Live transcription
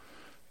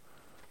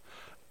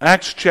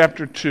Acts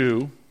chapter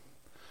 2.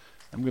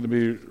 I'm going to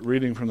be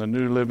reading from the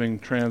New Living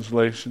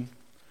Translation.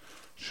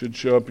 Should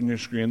show up in your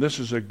screen. This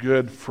is a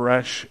good,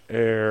 fresh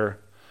air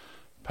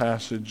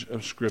passage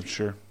of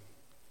Scripture.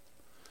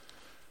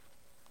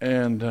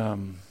 And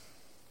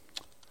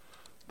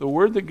the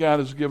word that God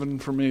has given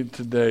for me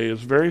today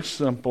is very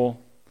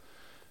simple,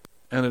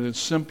 and it is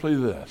simply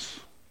this.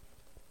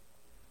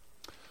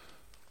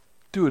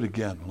 Do it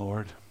again,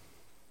 Lord.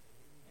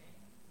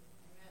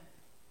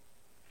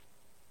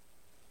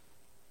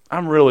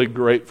 I'm really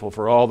grateful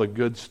for all the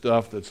good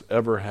stuff that's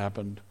ever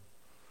happened.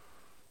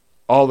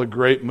 All the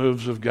great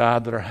moves of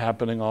God that are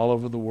happening all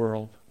over the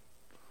world.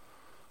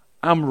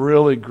 I'm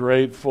really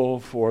grateful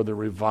for the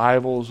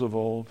revivals of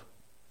old.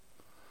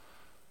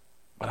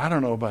 But I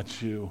don't know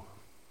about you.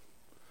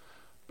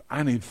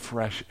 I need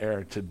fresh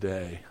air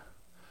today.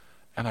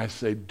 And I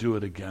say, do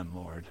it again,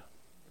 Lord.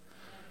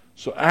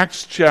 So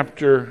Acts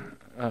chapter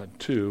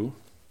 2.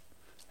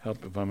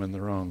 Help if I'm in the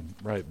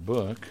right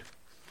book.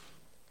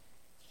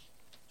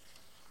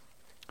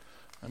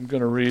 I'm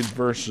going to read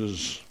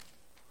verses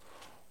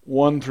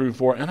 1 through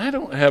 4. And I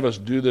don't have us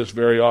do this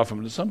very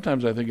often, but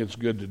sometimes I think it's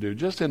good to do.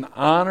 Just in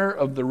honor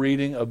of the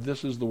reading of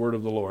This is the Word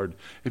of the Lord.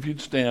 If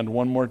you'd stand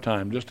one more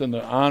time, just in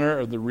the honor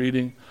of the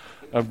reading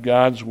of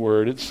God's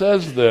Word. It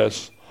says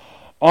this,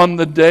 on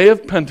the day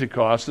of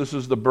Pentecost, this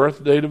is the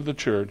birth date of the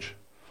church,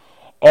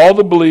 all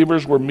the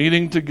believers were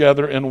meeting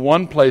together in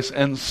one place,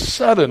 and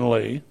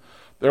suddenly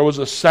there was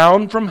a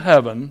sound from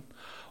heaven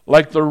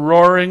like the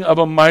roaring of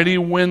a mighty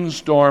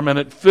windstorm, and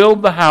it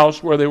filled the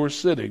house where they were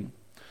sitting.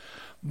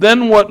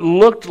 Then what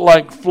looked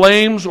like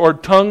flames or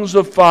tongues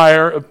of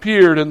fire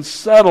appeared and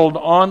settled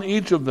on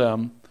each of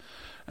them,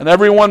 and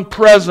everyone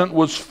present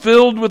was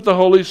filled with the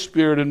Holy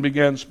Spirit and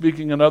began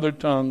speaking in other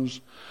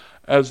tongues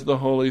as the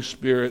Holy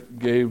Spirit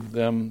gave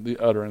them the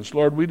utterance.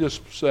 Lord, we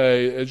just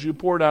say, as you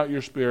poured out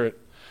your Spirit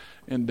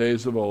in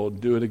days of old,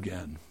 do it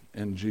again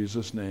in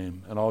Jesus'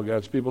 name. And all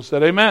God's people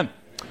said, amen.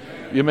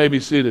 Amen. You may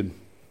be seated.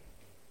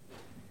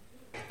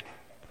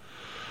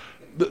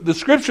 The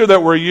scripture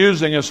that we're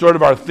using is sort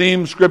of our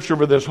theme scripture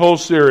for this whole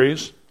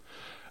series.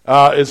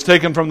 It's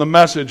taken from the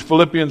Message,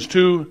 Philippians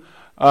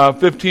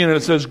 2:15, and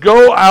it says,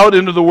 go out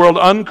into the world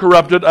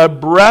uncorrupted, a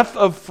breath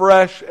of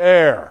fresh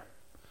air.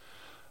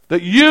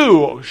 That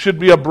you should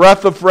be a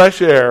breath of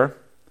fresh air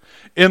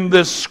in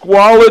this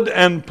squalid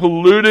and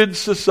polluted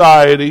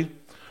society.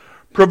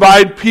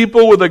 Provide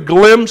people with a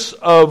glimpse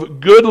of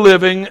good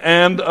living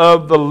and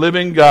of the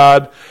living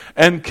God,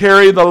 and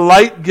carry the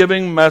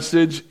light-giving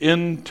message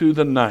into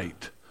the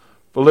night.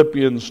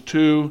 Philippians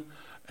 2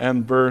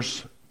 and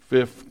verse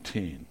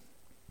 15.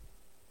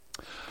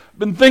 I've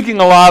been thinking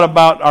a lot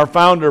about our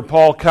founder,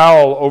 Paul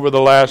Cowell, over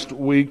the last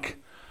week,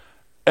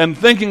 and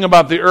thinking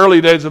about the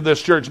early days of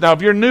this church. Now,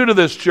 if you're new to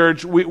this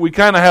church, we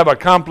kind of have a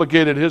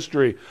complicated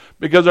history,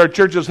 because our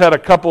church has had a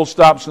couple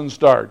stops and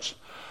starts.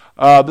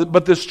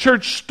 But this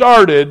church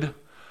started,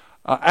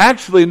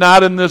 actually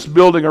not in this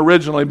building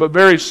originally, but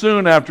very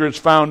soon after its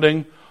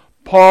founding.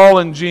 Paul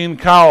and Jean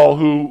Cowell,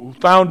 who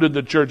founded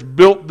the church,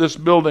 built this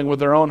building with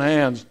their own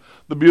hands.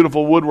 The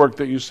beautiful woodwork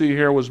that you see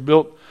here was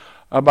built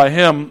by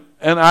him.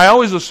 And I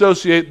always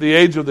associate the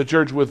age of the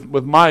church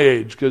with my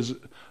age, because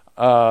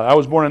I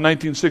was born in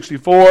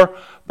 1964.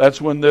 That's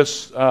when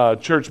this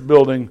church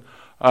building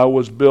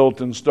was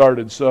built and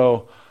started.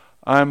 So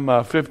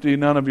I'm 50,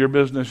 none of your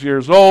business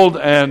years old,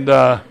 and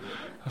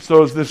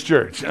so is this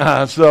church.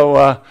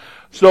 So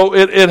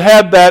it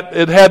had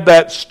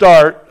that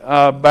start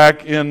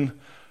back in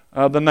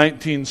the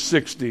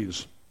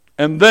 1960s.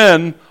 And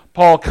then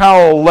Paul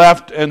Cowell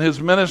left, and his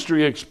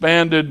ministry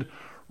expanded.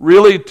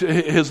 Really,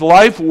 his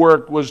life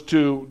work was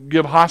to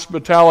give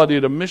hospitality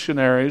to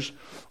missionaries,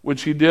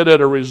 which he did at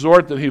a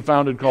resort that he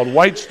founded called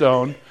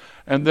Whitestone,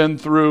 and then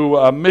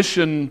through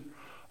mission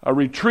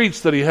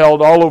retreats that he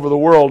held all over the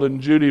world.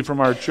 And Judy from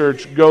our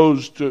church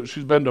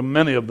she's been to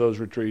many of those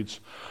retreats.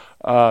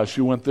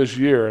 She went this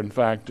year, in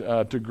fact,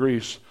 to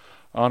Greece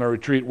on a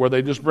retreat where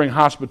they just bring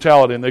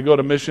hospitality, and they go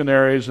to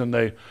missionaries, and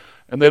they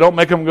don't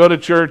make them go to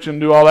church and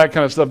do all that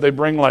kind of stuff. They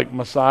bring like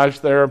massage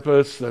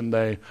therapists, and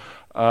they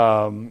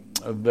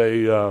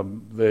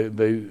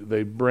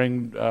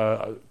bring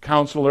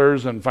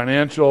counselors and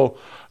financial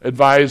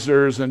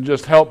advisors, and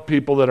just help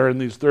people that are in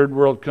these third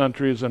world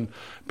countries and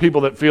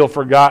people that feel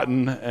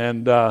forgotten,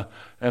 and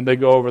they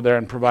go over there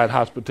and provide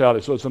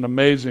hospitality. So it's an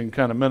amazing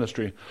kind of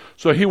ministry.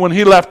 So when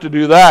he left to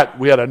do that,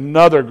 we had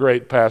another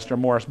great pastor,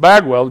 Morris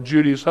Bagwell,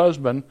 Judy's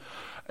husband,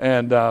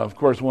 and of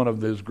course one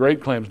of his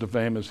great claims to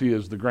fame is he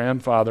is the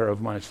grandfather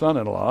of my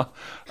son-in-law,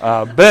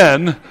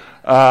 Ben.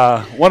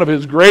 One of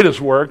his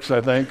greatest works, I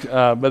think.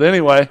 But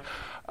anyway,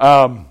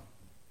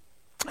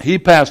 he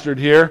pastored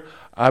here,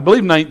 I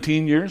believe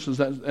 19 years. Is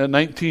that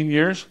 19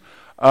 years?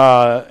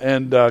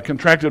 And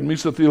contracted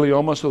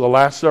mesothelioma, so the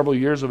last several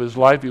years of his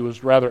life he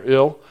was rather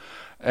ill.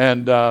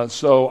 And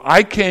so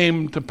I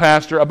came to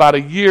pastor about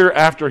a year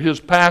after his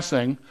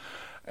passing.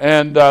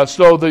 And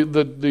so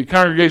the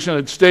congregation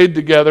had stayed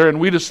together, and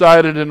we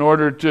decided, in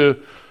order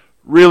to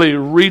really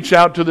reach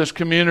out to this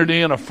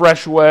community in a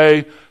fresh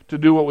way, to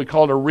do what we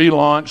called a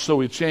relaunch, so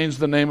we changed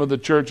the name of the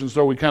church, and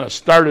so we kind of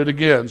started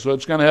again. So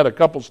it's kind of had a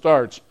couple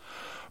starts.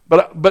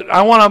 But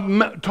I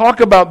want to talk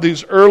about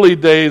these early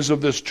days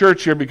of this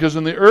church here, because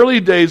in the early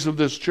days of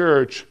this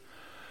church,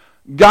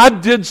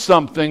 God did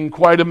something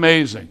quite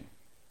amazing.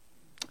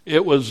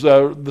 It was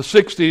the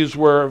 60s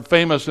were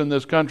famous in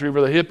this country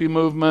for the hippie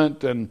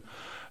movement, and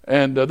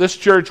this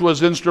church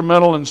was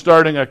instrumental in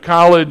starting a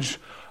college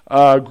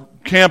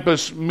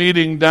campus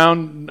meeting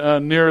down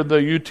near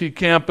the UT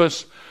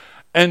campus,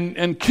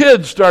 and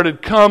kids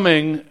started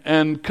coming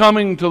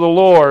to the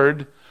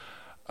Lord.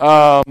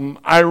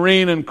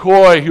 Irene and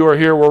Coy, who are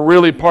here, were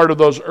really part of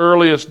those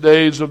earliest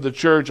days of the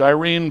church.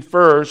 Irene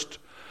first,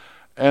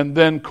 and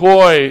then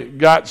Coy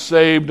got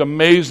saved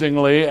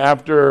amazingly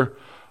after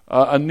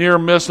a near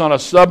miss on a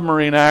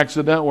submarine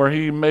accident where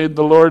he made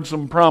the Lord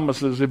some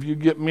promises. If you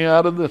get me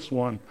out of this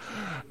one,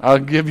 I'll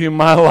give you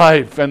my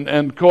life.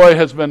 And Coy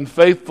has been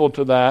faithful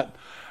to that.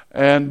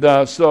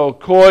 And so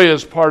Coy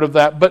is part of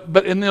that.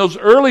 But in those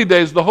early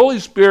days, the Holy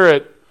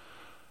Spirit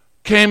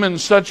came in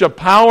such a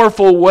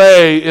powerful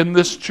way in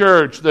this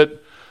church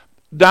that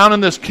down in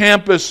this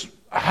campus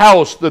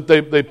house that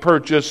they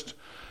purchased,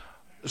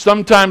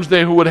 sometimes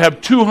they would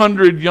have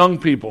 200 young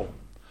people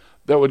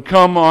that would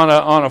come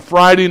on a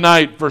Friday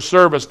night for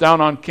service down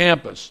on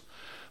campus.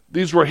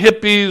 These were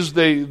hippies.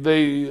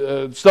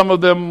 They some of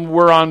them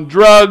were on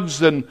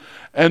drugs, and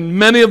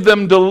many of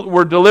them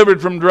were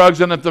delivered from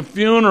drugs. And at the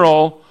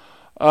funeral,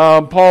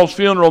 Paul's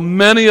funeral,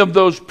 many of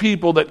those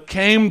people that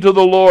came to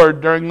the Lord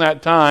during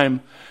that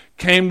time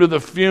came to the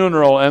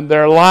funeral, and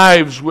their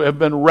lives have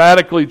been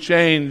radically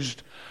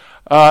changed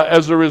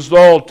as a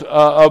result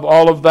of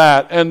all of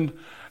that. And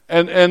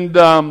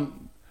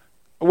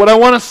what I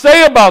want to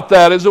say about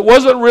that is it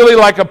wasn't really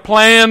like a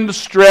planned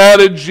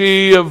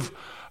strategy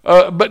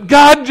but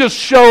God just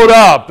showed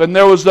up, and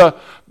there was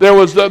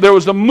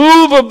a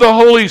move of the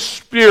Holy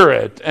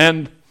Spirit,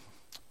 and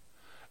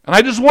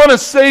I just want to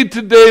say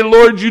today,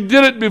 Lord, you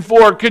did it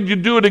before. Could you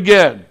do it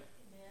again?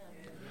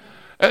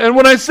 And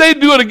when I say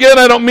do it again,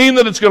 I don't mean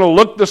that it's going to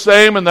look the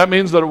same, and that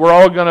means that we're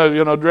all going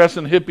to, dress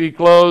in hippie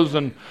clothes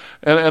and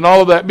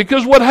all of that.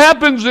 Because what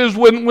happens is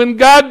when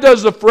God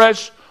does a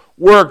fresh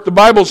work, the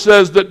Bible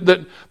says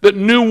that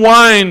new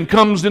wine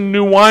comes in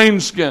new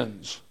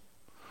wineskins.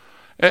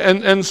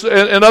 And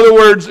in other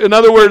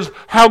words,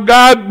 how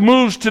God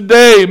moves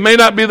today may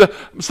not be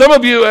some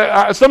of you,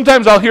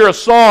 sometimes I'll hear a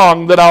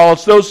song that I'll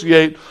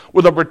associate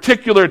with a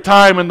particular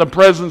time in the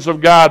presence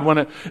of God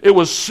when it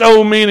was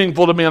so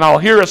meaningful to me, and I'll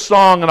hear a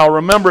song and I'll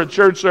remember a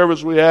church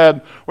service we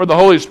had where the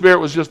Holy Spirit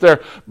was just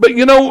there. But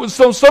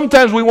so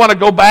sometimes we want to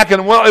go back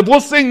and, if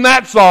we'll sing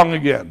that song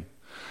again,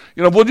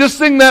 if we'll just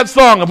sing that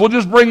song, if we'll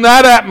just bring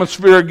that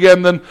atmosphere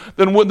again,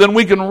 then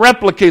we can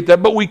replicate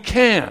that, but we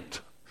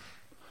can't.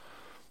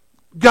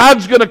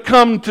 God's going to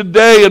come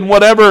today in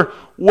whatever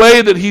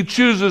way that He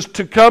chooses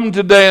to come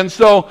today. And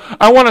so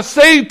I want to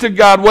say to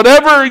God,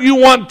 whatever you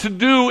want to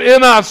do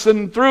in us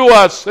and through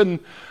us,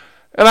 and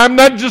I'm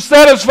not just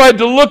satisfied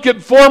to look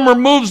at former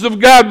moves of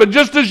God, but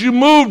just as you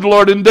moved,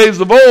 Lord, in days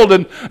of old,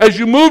 and as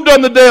you moved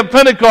on the day of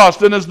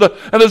Pentecost, and as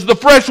the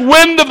fresh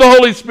wind of the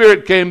Holy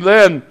Spirit came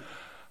then,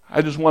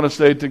 I just want to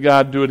say to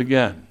God, do it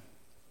again.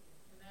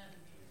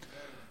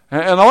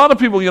 And a lot of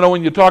people,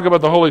 when you talk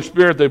about the Holy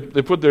Spirit,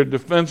 they put their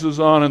defenses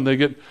on, and they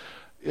get,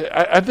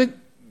 I think,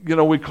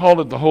 we called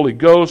it the Holy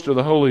Ghost or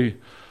the Holy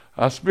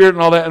Spirit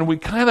and all that, and we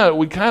kind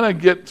of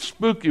get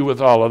spooky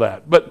with all of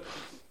that. But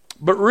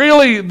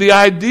really, the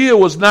idea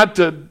was not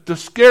to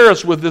scare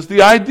us with this.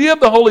 The idea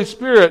of the Holy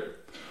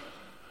Spirit,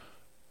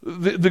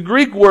 the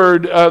Greek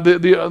word,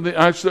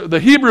 the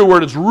Hebrew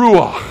word is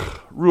ruach.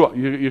 Ruach.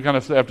 You kind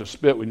of have to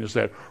spit when you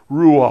say it.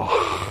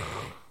 Ruach.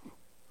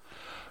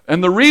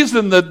 And the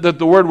reason that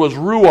the word was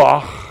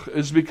ruach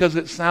is because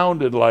it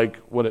sounded like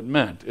what it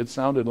meant. It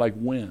sounded like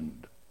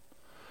wind.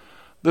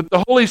 That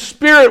the Holy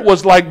Spirit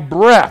was like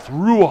breath,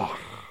 ruach.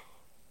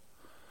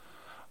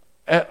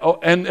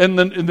 And then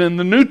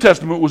the New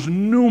Testament was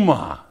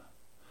pneuma,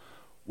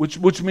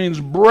 which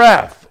means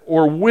breath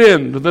or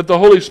wind, that the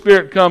Holy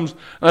Spirit comes.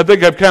 And I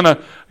think I've kind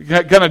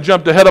of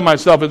jumped ahead of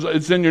myself.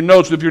 It's in your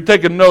notes. If you're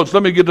taking notes,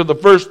 let me get to the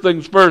first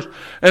things first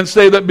and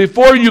say that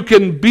before you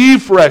can be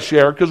fresh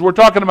air, because we're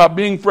talking about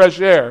being fresh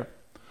air,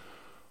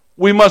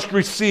 we must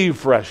receive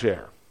fresh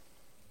air.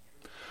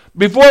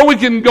 Before we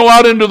can go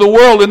out into the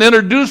world and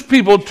introduce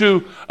people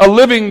to a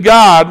living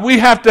God, we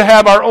have to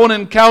have our own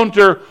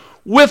encounter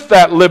with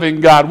that living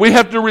God. We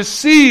have to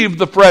receive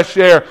the fresh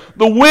air,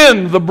 the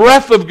wind, the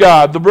breath of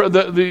God,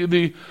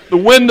 the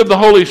wind of the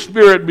Holy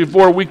Spirit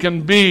before we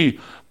can be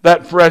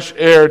that fresh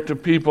air to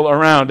people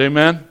around.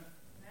 Amen?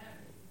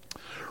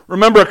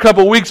 Remember a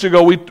couple weeks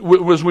ago,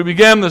 as we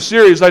began the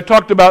series, I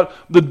talked about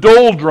the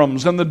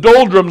doldrums. And the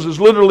doldrums is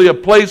literally a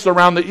place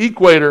around the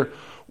equator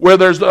where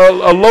there's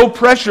a low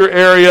pressure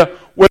area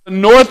where the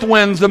north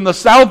winds and the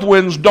south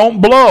winds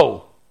don't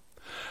blow.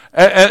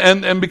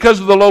 And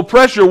because of the low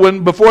pressure,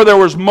 before there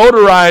was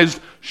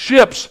motorized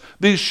ships,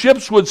 these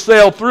ships would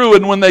sail through,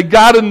 and when they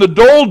got in the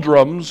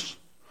doldrums,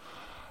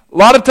 A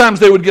lot of times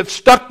they would get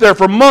stuck there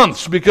for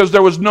months because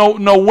there was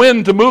no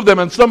wind to move them,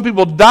 and some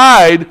people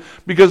died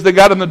because they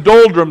got in the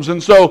doldrums.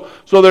 And so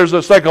there's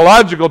a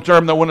psychological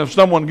term that if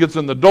someone gets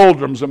in the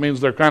doldrums, it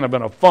means they're kind of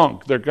in a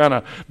funk. They're kind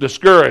of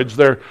discouraged.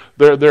 They're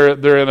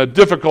in a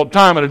difficult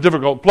time, in a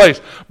difficult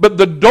place. But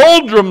the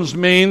doldrums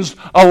means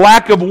a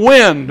lack of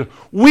wind.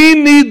 We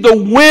need the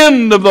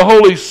wind of the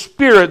Holy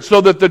Spirit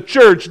so that the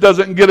church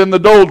doesn't get in the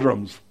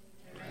doldrums.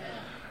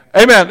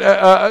 Amen.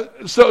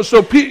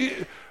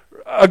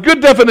 A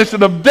good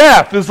definition of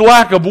death is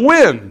lack of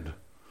wind.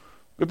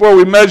 Before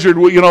we measured,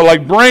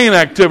 like brain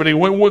activity,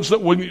 when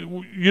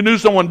you knew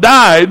someone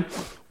died,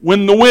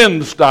 when the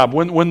wind stopped,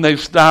 when they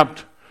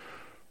stopped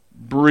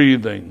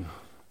breathing.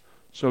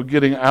 So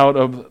getting out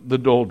of the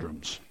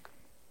doldrums.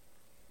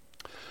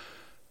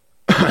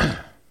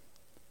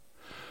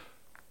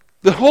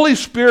 The Holy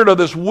Spirit of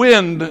this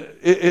wind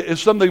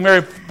is something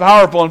very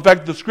powerful. In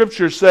fact, the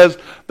Scripture says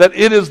that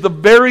it is the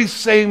very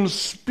same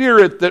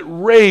Spirit that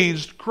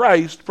raised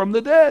Christ from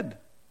the dead.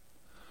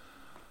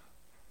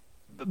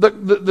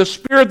 The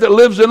Spirit that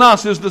lives in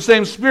us is the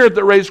same Spirit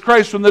that raised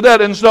Christ from the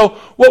dead. And so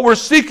what we're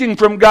seeking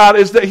from God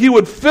is that He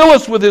would fill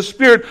us with His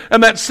Spirit,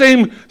 and that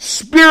same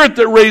Spirit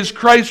that raised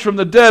Christ from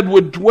the dead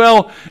would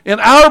dwell in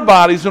our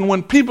bodies. And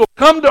when people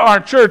come to our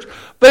church,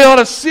 they ought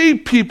to see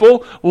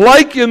people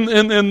like in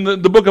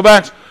the book of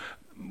Acts,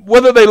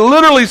 whether they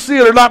literally see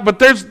it or not, but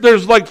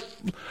there's like,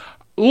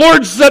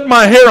 Lord set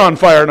my hair on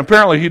fire, and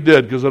apparently He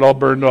did because it all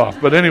burned off.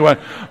 But anyway,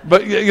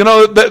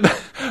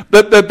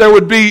 that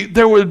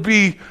there would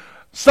be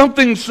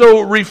something so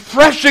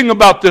refreshing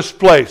about this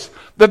place,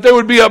 that there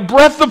would be a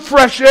breath of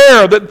fresh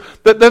air, that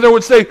they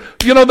would say,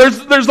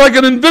 there's like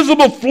an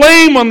invisible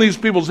flame on these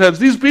people's heads.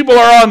 These people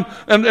are on,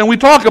 and we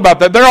talk about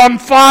that, they're on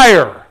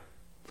fire.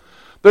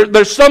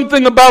 There's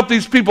something about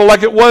these people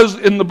like it was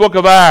in the book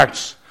of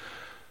Acts,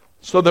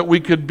 so that we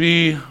could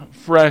be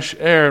fresh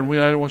air. And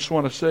I just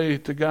want to say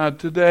to God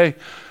today,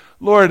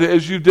 Lord,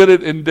 as you did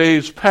it in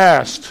days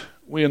past,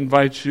 we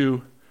invite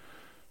you,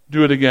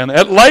 do it again.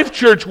 At Life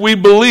Church, we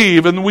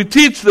believe, and we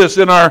teach this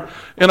in our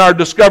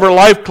Discover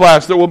Life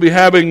class that we'll be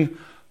having,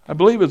 I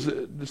believe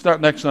it's not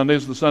next Sunday,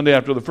 it's the Sunday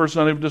after, the first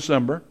Sunday of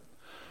December.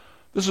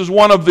 This is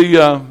one of the,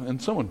 and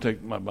someone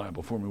take my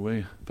Bible for me, will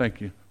you?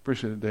 Thank you.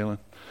 Appreciate it, Dalen.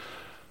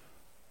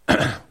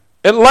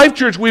 At Life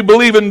Church, we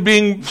believe in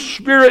being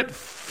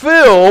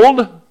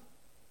Spirit-filled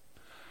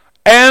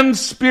and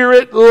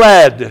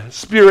Spirit-led.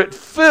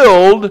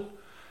 Spirit-filled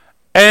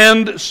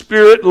and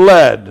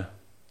Spirit-led.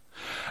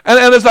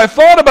 And as I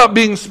thought about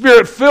being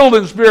Spirit-filled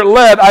and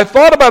Spirit-led, I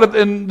thought about it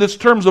in this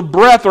terms of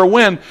breath or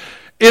wind.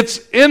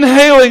 It's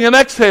inhaling and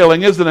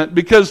exhaling, isn't it?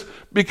 Because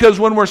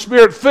when we're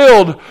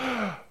Spirit-filled,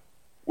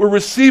 we're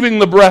receiving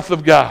the breath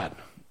of God,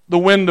 the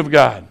wind of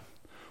God.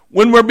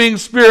 When we're being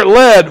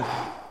Spirit-led,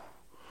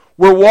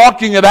 we're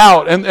walking it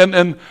out.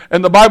 And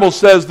the Bible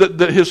says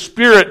that His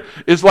Spirit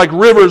is like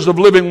rivers of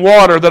living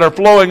water that are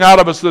flowing out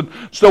of us. And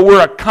so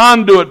we're a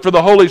conduit for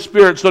the Holy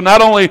Spirit. So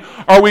not only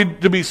are we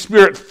to be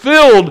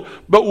Spirit-filled,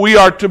 but we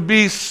are to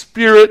be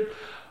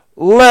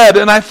Spirit-led.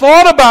 And I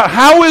thought about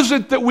how is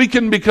it that we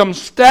can become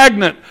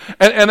stagnant.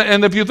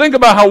 And if you think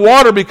about how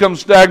water becomes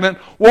stagnant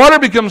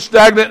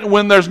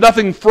when there's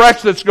nothing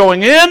fresh that's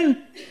going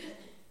in,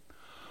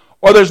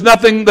 or there's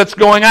nothing that's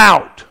going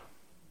out.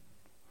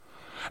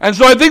 And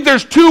so I think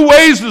there's two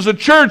ways as a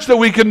church that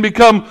we can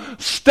become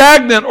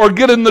stagnant or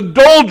get in the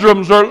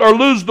doldrums or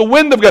lose the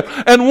wind of God.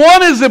 And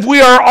one is if we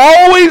are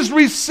always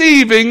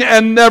receiving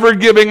and never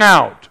giving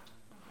out.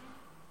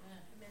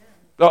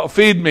 Oh,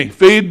 feed me.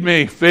 Feed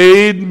me.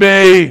 Feed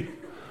me.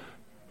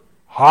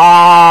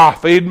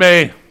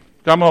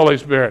 Come, Holy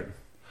Spirit.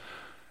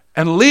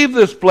 And leave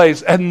this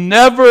place and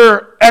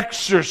never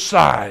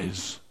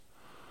exercise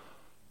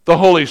the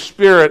Holy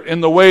Spirit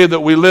in the way that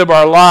we live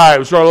our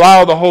lives, or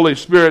allow the Holy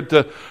Spirit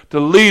to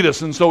lead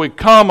us. And so we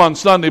come on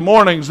Sunday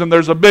mornings, and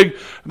there's a big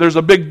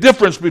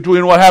difference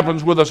between what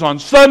happens with us on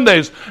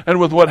Sundays and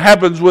with what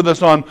happens with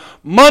us on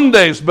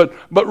Mondays. But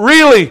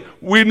really,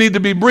 we need to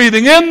be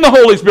breathing in the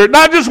Holy Spirit,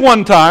 not just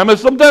one time. And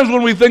sometimes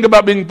when we think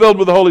about being filled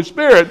with the Holy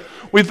Spirit,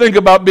 we think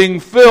about being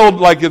filled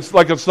like it's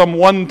some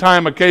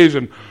one-time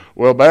occasion.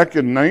 Well, back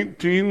in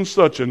 19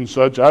 such and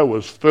such, I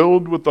was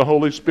filled with the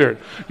Holy Spirit.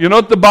 You know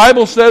what the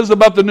Bible says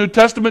about the New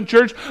Testament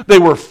church? They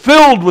were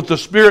filled with the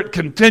Spirit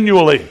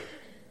continually.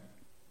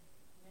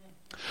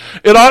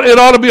 It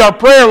ought to be our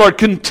prayer, Lord,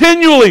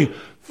 continually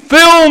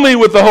fill me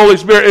with the Holy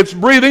Spirit. It's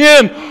breathing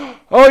in.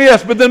 Oh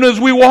yes, but then as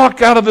we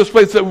walk out of this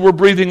place, that we're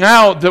breathing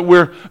out, that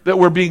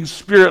we're being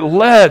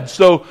Spirit-led.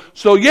 So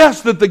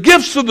yes, that the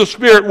gifts of the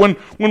Spirit, when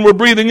we're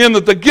breathing in,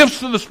 that the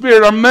gifts of the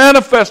Spirit are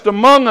manifest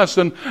among us,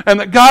 and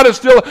that God is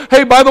still,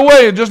 hey, by the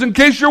way, just in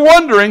case you're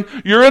wondering,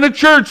 you're in a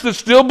church that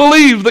still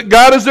believes that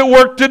God is at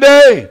work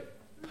today.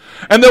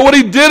 And that what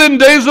He did in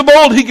days of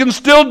old, He can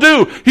still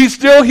do. He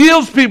still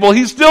heals people.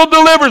 He still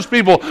delivers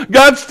people.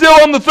 God's still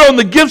on the throne.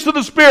 The gifts of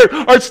the Spirit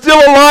are still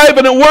alive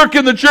and at work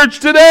in the church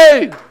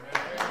today.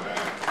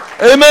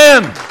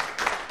 Amen.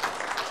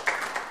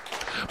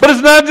 But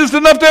it's not just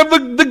enough to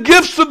have the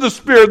gifts of the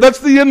Spirit.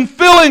 That's the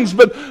infillings.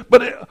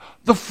 But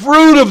The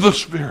fruit of the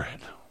Spirit.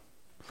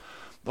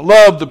 The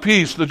love, the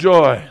peace, the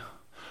joy,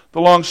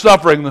 the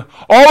long-suffering,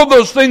 all of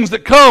those things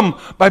that come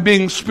by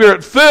being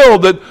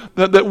Spirit-filled,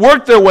 that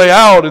work their way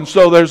out. And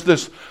so there's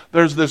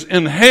this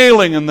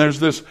inhaling and there's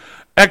this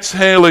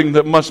exhaling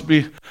that must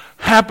be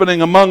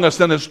happening among us.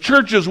 And as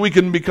churches, we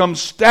can become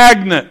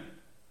stagnant.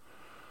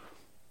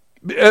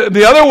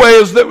 The other way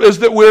is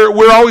that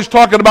we're always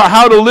talking about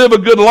how to live a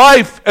good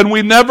life, and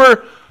we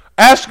never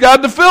ask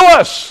God to fill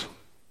us.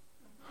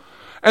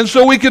 And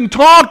so we can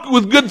talk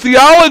with good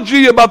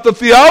theology about the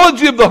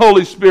theology of the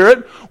Holy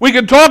Spirit. We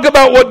can talk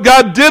about what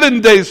God did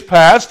in days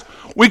past.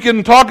 We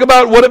can talk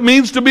about what it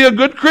means to be a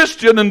good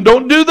Christian, and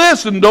don't do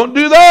this and don't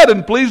do that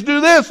and please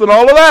do this and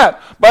all of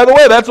that. By the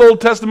way, that's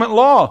Old Testament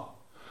law.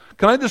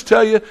 Can I just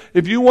tell you,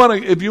 if you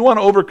want to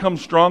overcome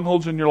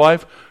strongholds in your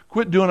life,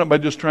 quit doing it by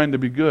just trying to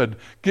be good.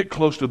 Get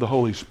close to the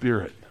Holy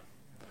Spirit.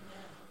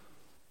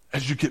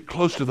 As you get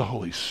close to the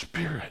Holy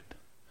Spirit,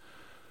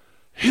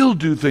 He'll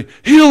do things.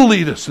 He'll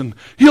lead us and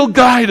He'll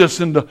guide us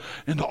into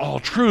all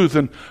truth.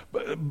 And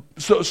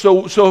so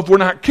if we're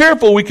not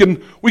careful, we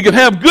can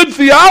have good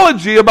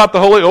theology about the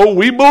Holy. Oh,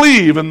 we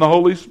believe in the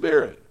Holy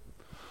Spirit.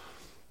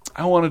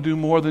 I want to do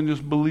more than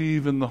just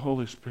believe in the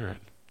Holy Spirit.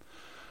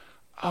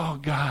 Oh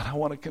God, I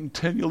want to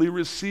continually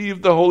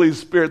receive the Holy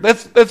Spirit.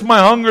 That's my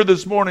hunger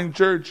this morning,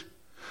 church,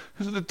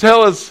 is to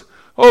tell us,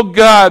 oh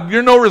God,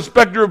 you're no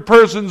respecter of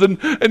persons, and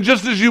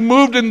just as you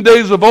moved in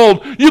days of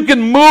old, you can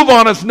move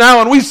on us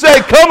now. And we say,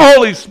 come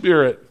Holy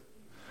Spirit.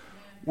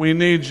 We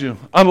need you.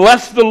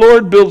 Unless the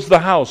Lord builds the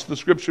house, the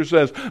Scripture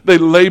says, they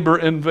labor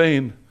in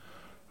vain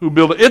who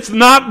build it. It's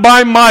not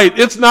by might.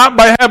 It's not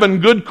by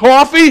having good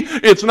coffee.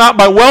 It's not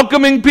by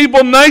welcoming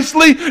people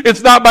nicely.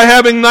 It's not by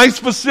having nice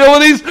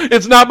facilities.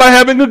 It's not by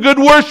having a good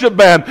worship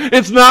band.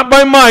 It's not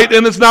by might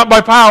and it's not by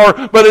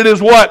power, but it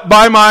is what?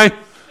 By my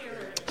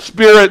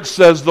Spirit,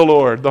 says the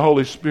Lord, the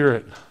Holy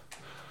Spirit.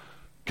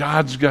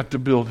 God's got to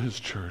build His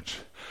church.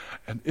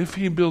 And if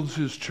He builds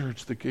His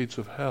church, the gates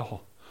of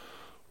hell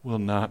will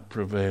not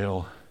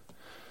prevail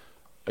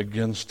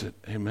against it.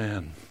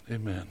 Amen.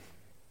 Amen.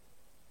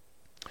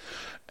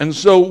 And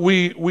so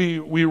we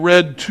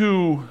read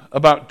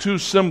about two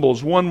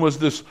symbols. One was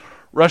this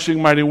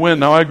rushing mighty wind.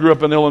 Now, I grew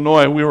up in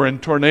Illinois. We were in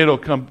tornado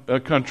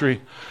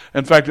country.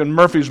 In fact, in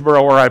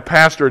Murfreesboro, where I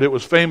pastored, it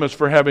was famous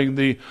for having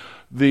the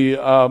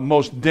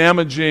most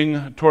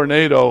damaging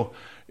tornado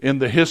in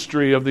the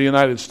history of the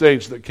United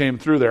States that came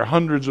through there.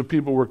 Hundreds of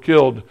people were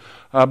killed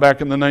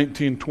back in the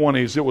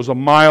 1920s. It was a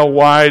mile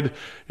wide.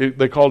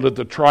 They called it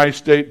the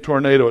Tri-State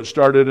Tornado. It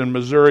started in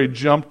Missouri,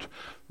 jumped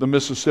the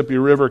Mississippi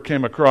River,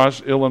 came across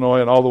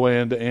Illinois and all the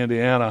way into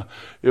Indiana.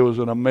 It was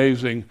an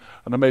amazing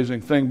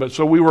thing. But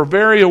so we were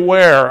very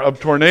aware of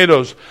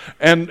tornadoes,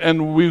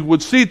 and we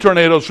would see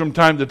tornadoes from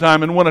time to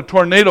time. And when a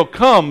tornado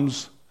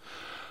comes,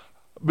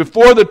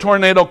 before the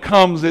tornado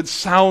comes, it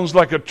sounds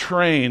like a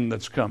train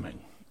that's coming.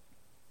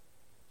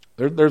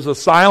 There's a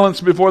silence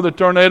before the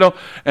tornado,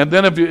 and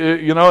then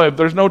if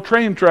there's no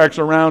train tracks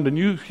around and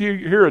you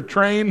hear a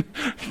train,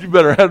 you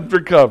better head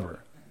for cover.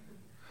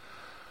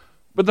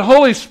 But the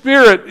Holy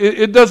Spirit,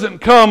 it doesn't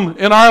come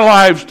in our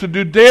lives to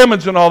do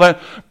damage and all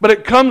that, but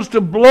it comes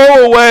to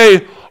blow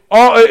away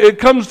it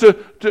comes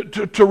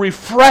to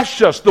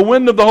refresh us. The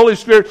wind of the Holy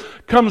Spirit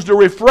comes to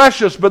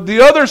refresh us. But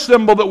the other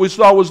symbol that we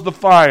saw was the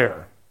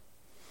fire.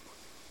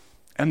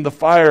 And the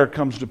fire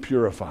comes to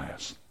purify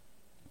us.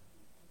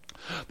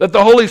 That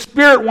the Holy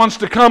Spirit wants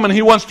to come and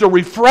He wants to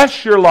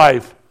refresh your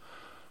life.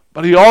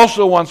 But He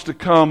also wants to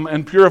come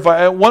and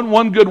purify.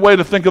 One good way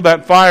to think of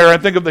that fire, I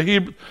think of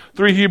the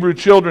three Hebrew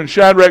children,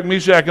 Shadrach,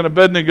 Meshach, and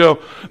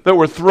Abednego, that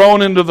were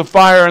thrown into the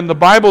fire. And the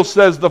Bible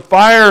says the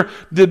fire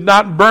did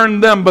not burn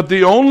them, but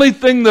the only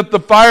thing that the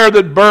fire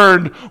that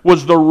burned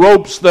was the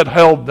ropes that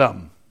held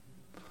them.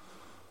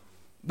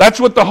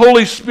 That's what the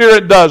Holy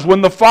Spirit does.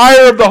 When the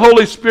fire of the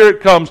Holy Spirit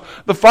comes,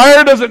 the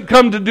fire doesn't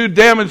come to do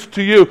damage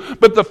to you,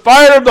 but the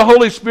fire of the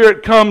Holy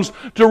Spirit comes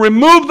to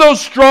remove those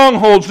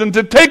strongholds and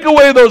to take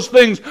away those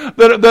things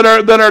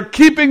that are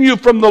keeping you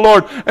from the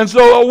Lord. And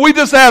so we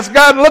just ask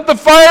God, let the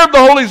fire of the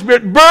Holy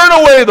Spirit burn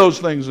away those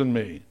things in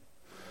me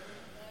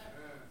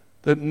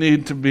that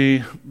need to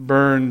be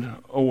burned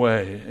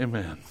away.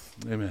 Amen.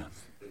 Amen.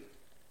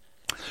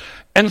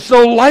 And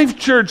so Life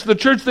Church, the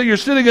church that you're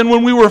sitting in,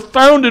 when we were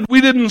founded, we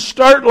didn't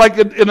start like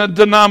in a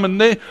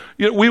denomination.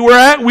 We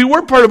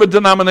were part of a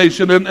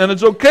denomination, and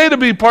it's okay to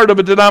be part of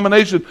a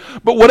denomination.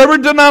 But whatever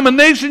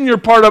denomination you're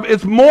part of,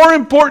 it's more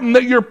important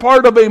that you're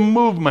part of a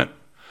movement.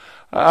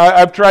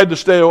 I've tried to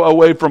stay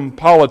away from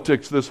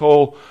politics this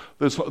whole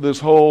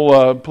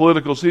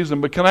political season,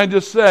 but can I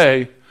just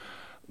say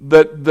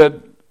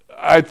that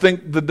I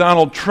think the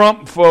Donald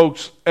Trump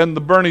folks and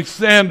the Bernie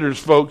Sanders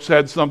folks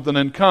had something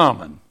in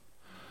common.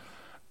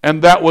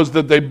 And that was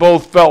that they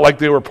both felt like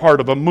they were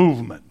part of a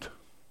movement.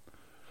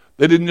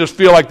 They didn't just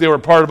feel like they were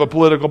part of a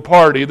political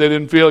party. They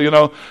didn't feel,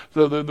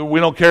 we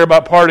don't care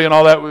about party and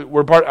all that.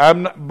 We're part.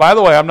 By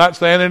the way, I'm not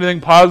saying anything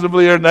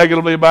positively or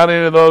negatively about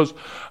any of those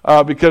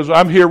because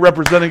I'm here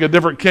representing a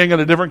different king and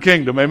a different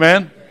kingdom.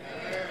 Amen?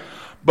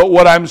 But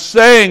what I'm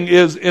saying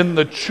is, in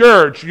the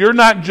church, you're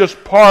not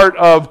just part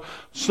of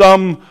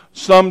some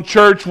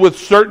church with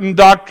certain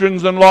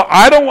doctrines and law.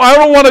 I don't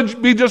want to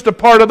be just a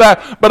part of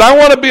that, but I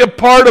want to be a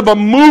part of a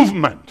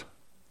movement.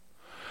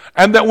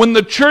 And that when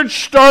the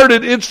church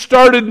started, it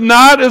started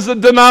not as a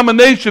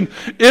denomination.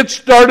 It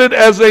started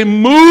as a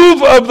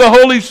move of the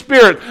Holy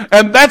Spirit.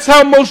 And that's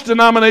how most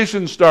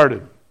denominations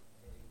started.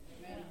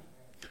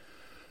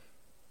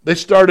 They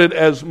started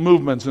as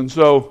movements. And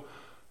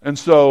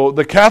so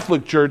the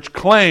Catholic Church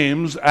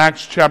claims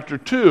Acts chapter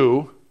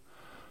 2,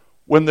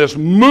 when this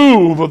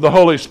move of the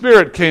Holy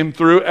Spirit came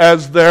through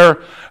as their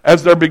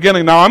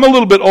beginning. Now, I'm a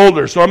little bit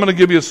older, so I'm going to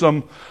give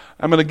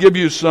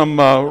you some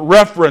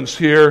reference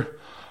here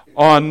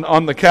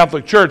on the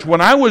Catholic Church.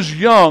 When I was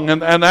young,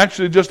 and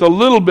actually just a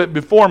little bit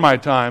before my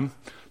time,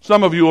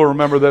 some of you will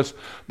remember this,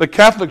 the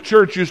Catholic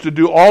Church used to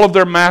do all of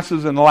their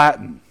masses in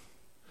Latin.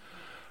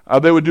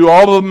 They would do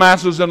all of the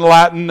masses in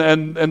Latin,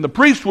 and the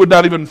priest would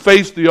not even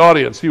face the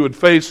audience. He would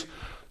face,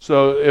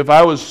 so if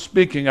I was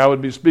speaking, I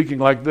would be speaking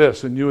like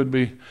this, and you would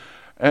be,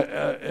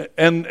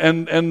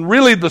 and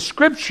really the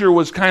Scripture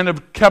was kind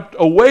of kept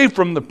away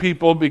from the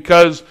people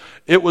because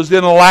it was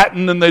in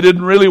Latin, and they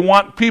didn't really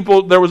want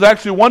people. There was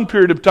actually one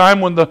period of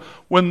time when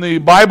the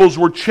Bibles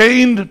were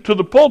chained to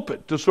the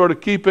pulpit to sort of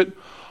keep it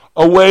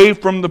away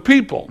from the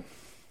people.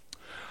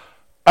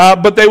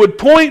 But they would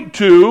point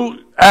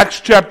to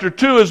Acts chapter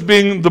 2 as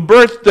being the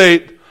birth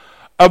date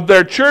of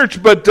their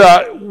church. But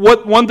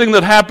one thing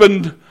that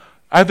happened,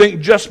 I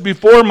think, just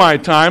before my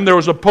time, there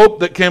was a pope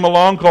that came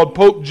along called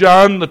Pope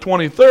John the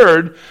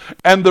 23rd,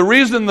 and the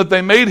reason that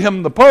they made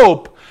him the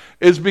pope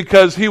is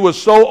because he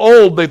was so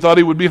old they thought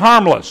he would be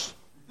harmless.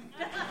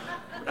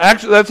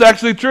 Actually, that's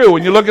actually true.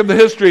 When you look at the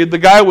history, the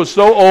guy was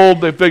so old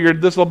they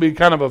figured this will be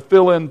kind of a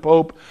fill-in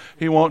pope.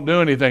 He won't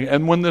do anything.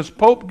 And when this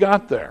pope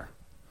got there,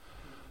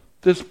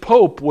 this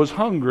pope was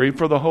hungry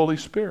for the Holy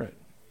Spirit.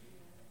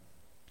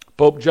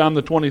 Pope John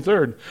the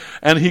 23rd.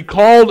 And he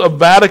called a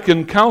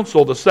Vatican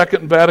Council, the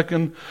Second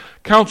Vatican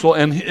Council.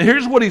 And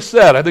here's what he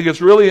said. I think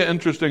it's really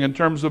interesting in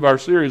terms of our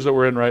series that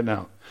we're in right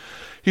now.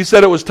 He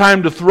said it was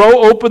time to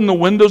throw open the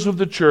windows of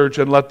the church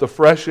and let the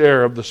fresh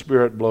air of the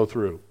Spirit blow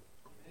through.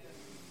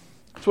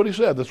 That's what he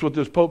said. That's what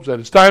this pope said.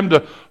 It's time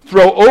to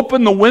throw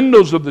open the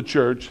windows of the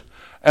church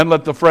and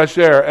let the fresh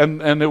air.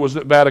 And it was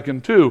at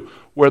Vatican II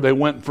where they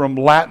went from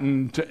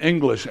Latin to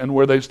English, and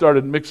where they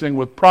started mixing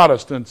with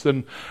Protestants,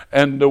 and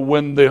then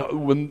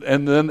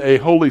a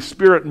Holy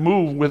Spirit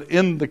move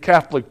within the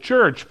Catholic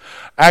Church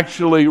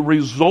actually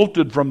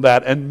resulted from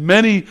that. And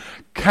many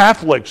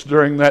Catholics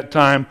during that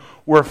time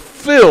were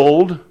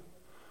filled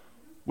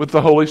with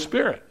the Holy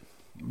Spirit.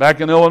 Back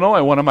in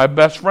Illinois, one of my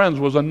best friends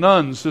was a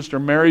nun, Sister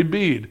Mary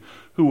Bede,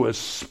 who was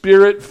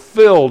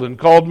Spirit-filled and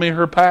called me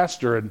her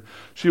pastor, and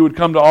she would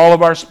come to all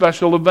of our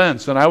special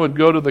events, and I would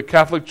go to the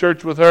Catholic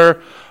Church with her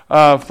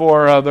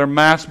for their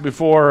Mass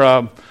before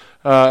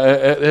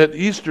at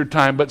Easter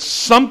time. But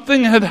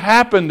something had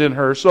happened in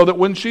her so that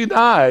when she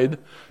died,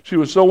 she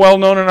was so well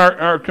known in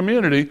our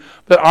community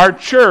that our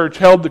church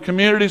held the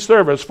community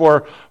service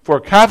for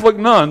Catholic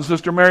nuns,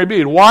 Sister Mary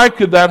Bede. Why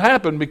could that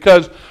happen?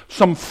 Because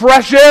some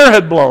fresh air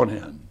had blown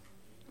in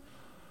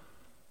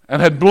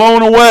and had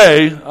blown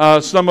away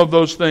some of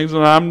those things.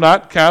 And I'm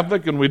not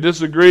Catholic, and we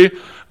disagree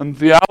on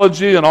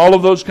theology and all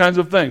of those kinds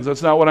of things.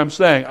 That's not what I'm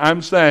saying.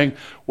 I'm saying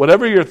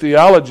whatever your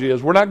theology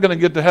is, we're not going to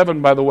get to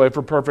heaven, by the way,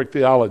 for perfect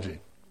theology.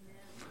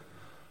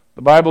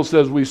 The Bible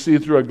says we see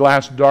through a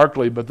glass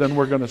darkly, but then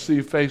we're going to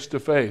see face to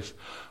face.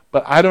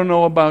 But I don't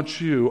know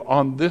about you.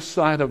 On this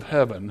side of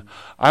heaven,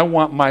 I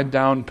want my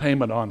down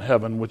payment on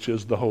heaven, which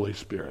is the Holy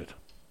Spirit,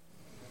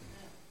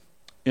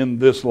 in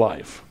this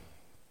life.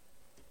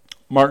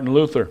 Martin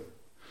Luther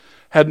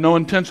had no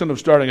intention of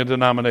starting a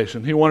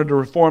denomination. He wanted to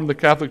reform the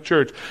Catholic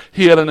Church.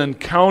 He had an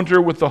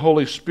encounter with the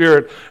Holy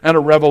Spirit and a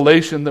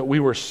revelation that we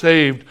were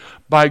saved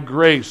by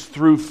grace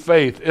through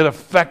faith. It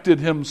affected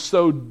him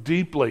so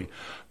deeply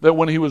that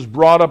when he was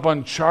brought up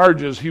on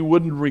charges, he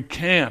wouldn't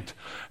recant.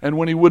 And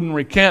when he wouldn't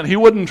recant, he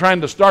wasn't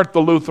trying to start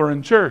the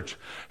Lutheran Church.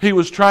 He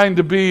was trying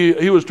to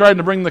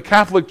bring the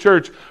Catholic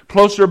Church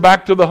closer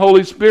back to the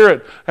Holy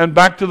Spirit and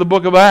back to the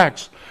book of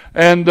Acts.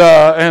 And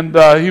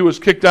he was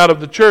kicked out of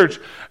the church,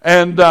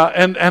 and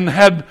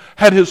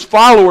had his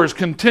followers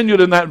continued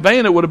in that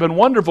vein, it would have been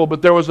wonderful.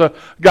 But there was a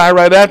guy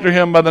right after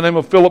him by the name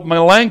of Philip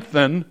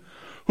Melanchthon,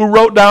 who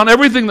wrote down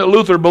everything that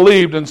Luther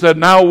believed and said,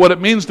 now what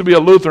it means to be a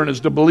Lutheran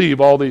is to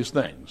believe all these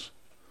things.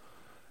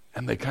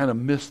 And they kind of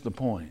missed the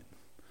point,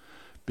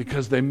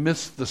 because they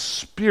missed the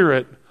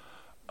spirit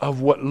of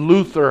what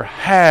Luther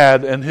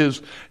had and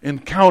his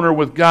encounter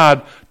with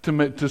God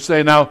to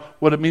say now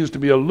what it means to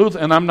be a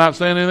Lutheran. And I'm not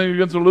saying anything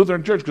against the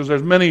Lutheran Church, because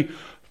there's many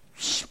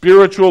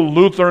spiritual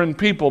Lutheran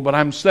people, but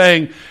I'm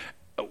saying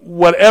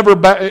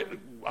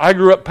I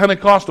grew up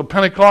Pentecostal.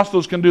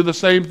 Pentecostals can do the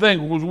same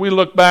thing. We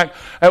look back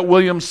at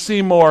William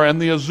Seymour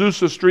and the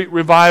Azusa Street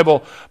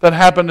revival that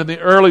happened in the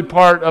early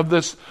part of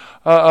this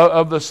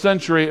of the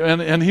century,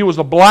 and he was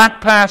a black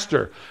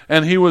pastor,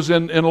 and he was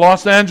in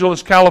Los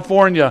Angeles,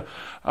 California,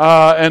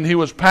 and he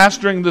was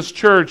pastoring this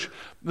church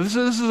This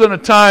is in a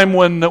time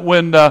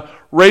when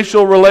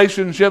racial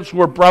relationships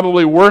were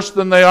probably worse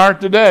than they are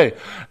today.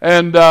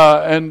 And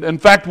in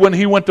fact, when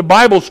he went to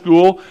Bible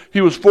school,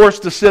 he was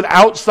forced to sit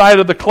outside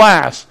of the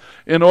class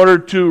in order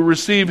to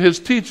receive his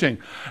teaching.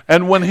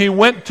 And when he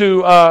went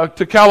to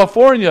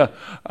California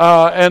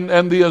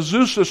and the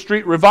Azusa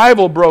Street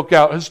revival broke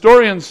out,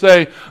 historians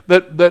say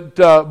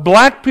that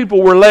black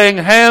people were laying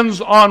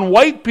hands on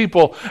white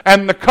people,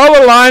 and the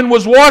color line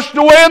was washed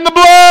away in the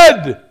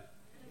blood.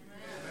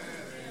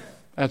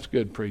 That's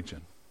good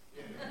preaching.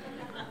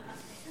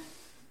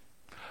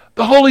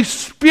 The Holy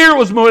Spirit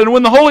was moving, and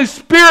when the Holy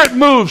Spirit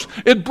moves,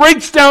 it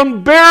breaks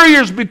down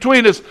barriers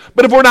between us.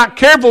 But if we're not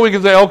careful, we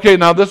can say, okay,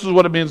 now this is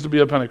what it means to be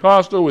a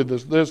Pentecostal, with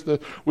this,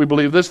 we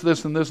believe this,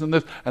 and this,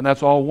 and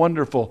that's all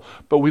wonderful.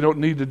 But we don't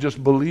need to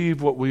just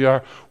believe what we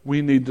are.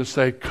 We need to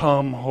say,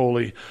 come,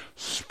 Holy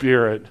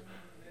Spirit.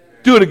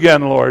 Do it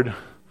again, Lord.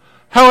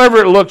 However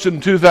it looks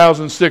in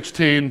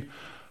 2016,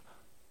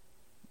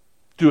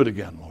 do it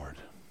again, Lord.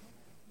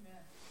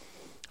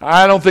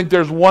 I don't think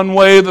there's one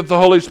way that the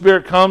Holy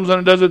Spirit comes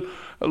and it doesn't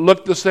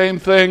look the same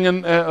thing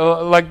and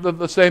like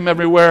the same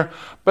everywhere.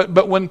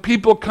 But when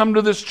people come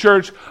to this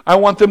church, I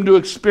want them to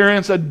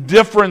experience a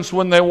difference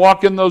when they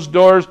walk in those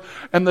doors.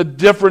 And the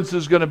difference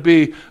is going to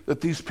be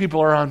that these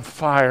people are on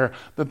fire,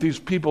 that these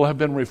people have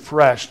been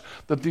refreshed,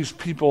 that these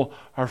people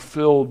are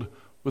filled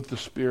with the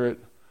Spirit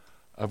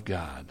of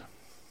God.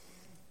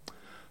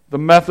 The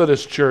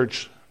Methodist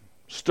Church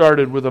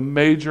started with a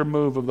major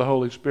move of the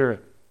Holy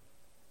Spirit.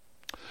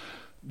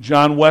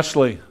 John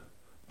Wesley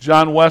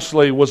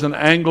was an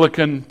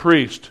Anglican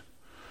priest,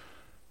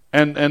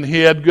 and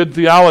he had good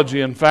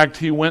theology. In fact,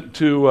 he went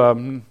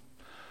to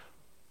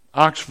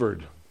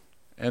Oxford,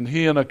 and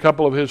he and a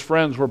couple of his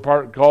friends were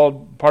part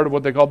of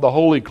what they called the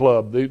Holy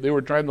Club. They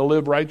were trying to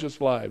live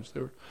righteous lives.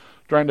 They were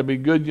trying to be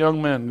good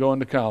young men going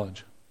to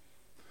college.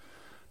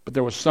 But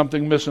there was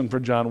something missing for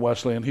John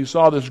Wesley, and he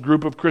saw this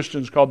group of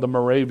Christians called the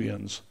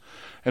Moravians.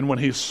 And when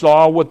he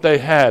saw what they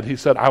had, he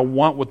said, I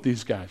want what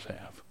these guys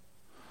have.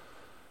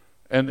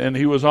 And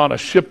he was on a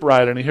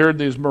shipwright, and he heard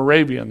these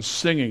Moravians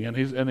singing,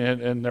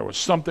 and there was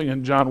something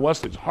in John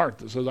Wesley's heart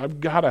that says,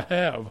 I've got to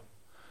have.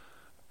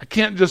 I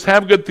can't just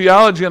have good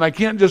theology, and I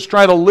can't just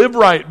try to live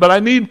right, but I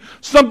need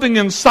something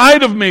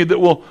inside of me that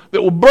will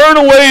burn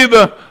away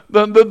the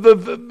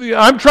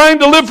I'm trying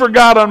to live for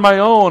God on my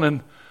own.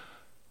 And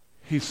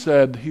he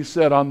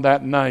said on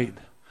that night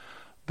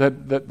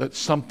that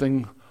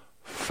something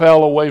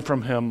fell away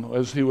from him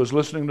as he was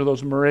listening to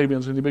those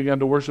Moravians, and he began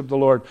to worship the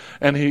Lord.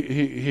 And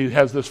he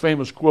has this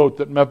famous quote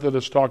that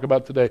Methodists talk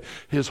about today.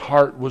 His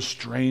heart was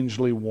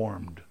strangely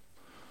warmed.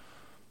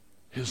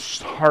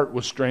 His heart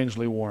was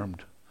strangely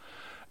warmed.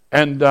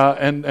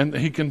 And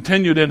he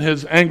continued in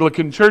his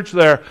Anglican church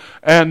there,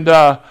 and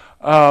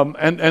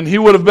he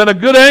would have been a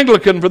good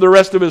Anglican for the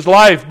rest of his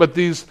life. But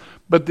these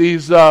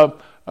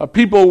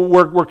people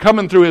were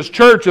coming through his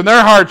church, and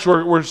their hearts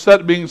were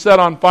being set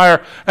on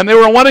fire, and they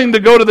were wanting to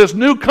go to this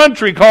new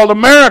country called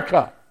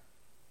America.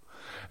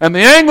 And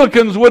the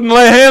Anglicans wouldn't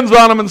lay hands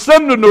on them and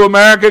send them to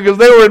America because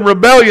they were in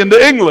rebellion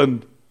to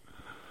England.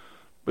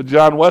 But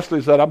John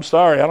Wesley said, I'm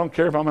sorry, I don't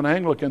care if I'm an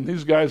Anglican.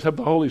 These guys have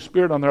the Holy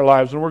Spirit on their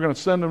lives, and we're going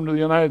to send them to the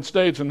United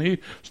States. And he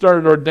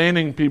started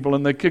ordaining people,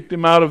 and they kicked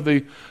him out of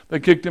the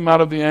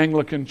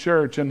Anglican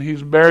church. And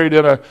he's buried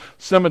in a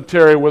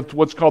cemetery with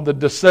what's called the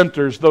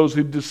dissenters, those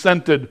who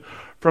dissented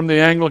from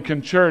the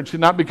Anglican church.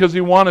 Not because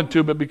he wanted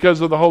to, but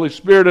because of the Holy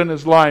Spirit in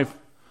his life.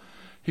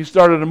 He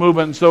started a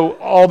movement, and so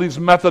all these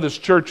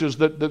Methodist churches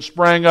that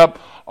sprang up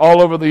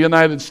all over the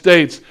United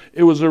States,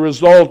 it was a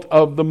result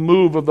of the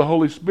move of the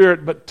Holy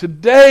Spirit. But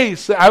today,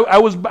 I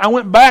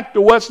went back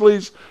to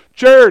Wesley's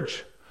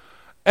church,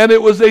 and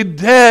it was a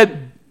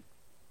dead,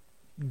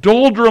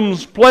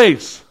 doldrums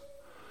place.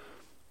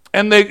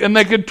 And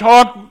they could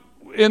talk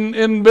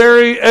in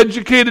very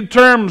educated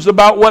terms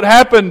about what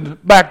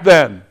happened back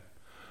then.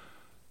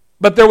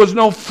 But there was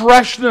no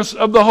freshness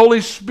of the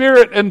Holy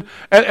Spirit, and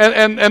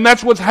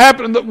that's what's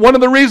happening. One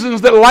of the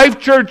reasons that Life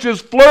Church is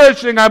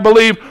flourishing, I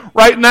believe,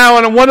 right now,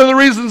 and one of the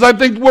reasons I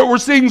think we're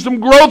seeing some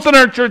growth in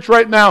our church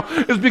right now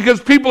is because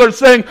people are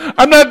saying,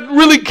 I'm not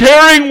really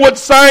caring what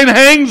sign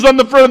hangs on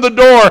the front of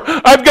the door.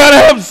 I've got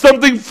to have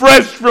something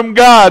fresh from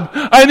God.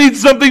 I need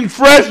something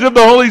fresh of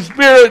the Holy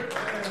Spirit.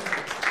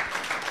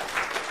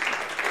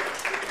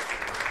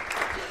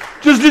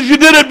 Just as you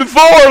did it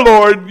before,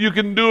 Lord, you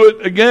can do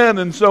it again.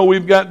 And so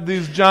we've got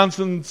these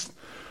Johnson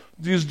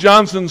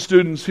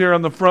students here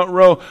on the front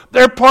row.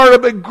 They're part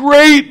of a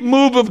great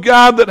move of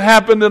God that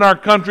happened in our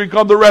country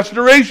called the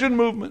Restoration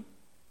Movement.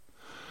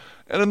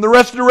 And in the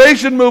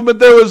Restoration Movement,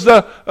 there was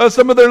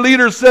some of their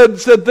leaders said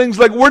things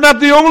like, we're not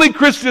the only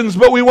Christians,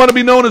 but we want to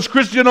be known as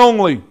Christian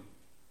only.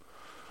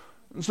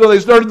 And so they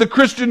started the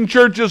Christian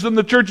churches and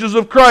the churches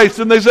of Christ.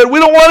 And they said, we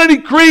don't want any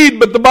creed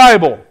but the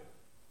Bible.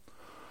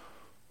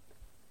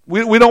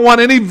 We don't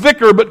want any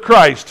vicar but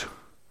Christ.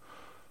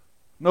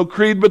 No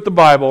creed but the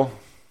Bible.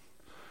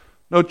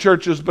 No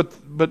churches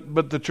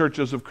but the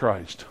churches of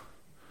Christ.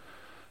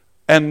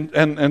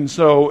 And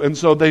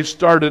so they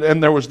started,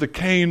 and there was the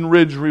Cane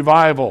Ridge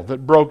revival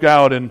that broke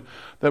out in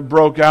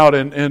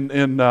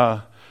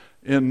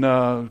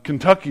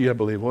Kentucky, I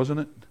believe, wasn't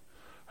it?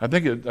 I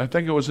think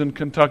it was in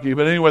Kentucky,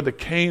 but anyway, the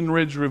Cane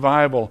Ridge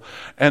revival,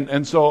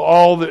 and so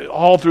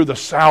all through the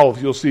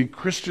South, you'll see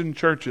Christian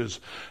churches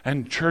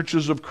and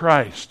churches of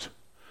Christ.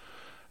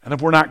 And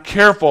if we're not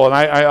careful, and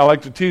I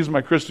like to tease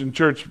my Christian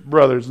church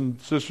brothers and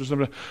sisters,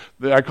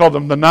 I call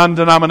them the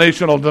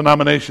non-denominational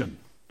denomination.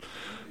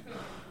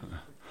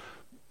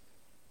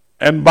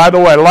 And by the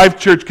way, Life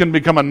Church can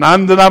become a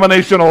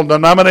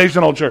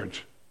denominational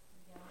church.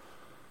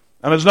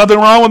 And there's nothing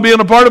wrong with being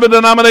a part of a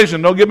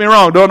denomination. Don't get me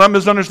wrong. Don't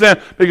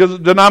misunderstand. Because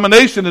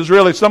denomination is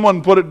really,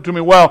 someone put it to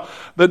me well,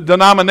 that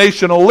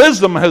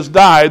denominationalism has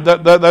died.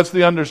 That's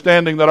the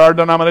understanding that our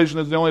denomination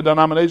is the only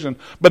denomination.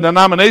 But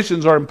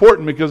denominations are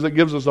important because it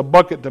gives us a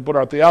bucket to put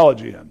our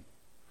theology in.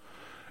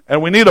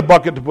 And we need a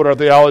bucket to put our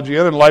theology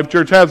in, and Life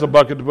Church has a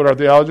bucket to put our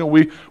theology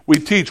in. We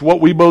teach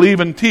what we believe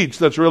and teach.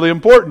 That's really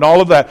important,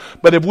 all of that.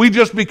 But if we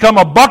just become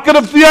a bucket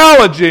of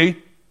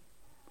theology,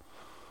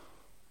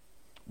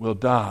 we'll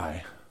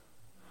die.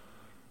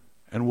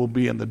 And we'll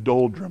be in the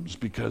doldrums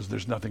because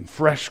there's nothing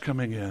fresh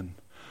coming in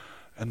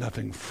and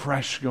nothing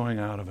fresh going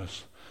out of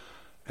us.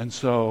 And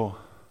so,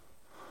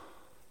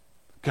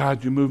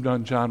 God, you moved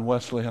on John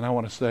Wesley, and I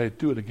want to say,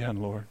 do it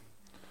again, Lord.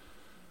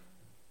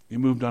 You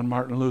moved on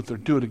Martin Luther.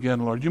 Do it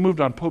again, Lord. You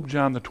moved on Pope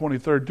John the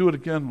 23rd. Do it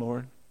again,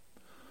 Lord.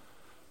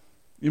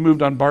 You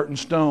moved on Barton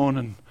Stone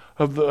and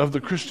of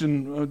the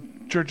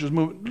Christian churches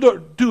movement.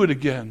 Lord, do it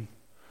again.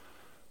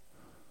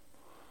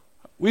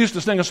 We used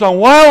to sing a song,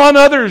 while on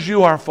others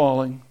you are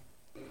falling,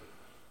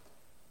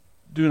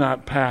 do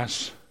not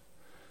pass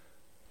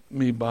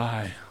me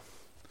by.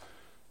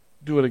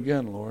 Do it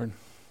again, Lord.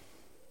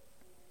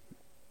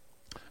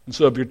 And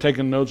so if you're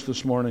taking notes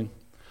this morning,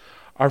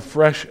 our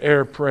fresh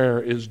air prayer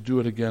is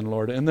do it again,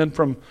 Lord. And then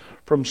from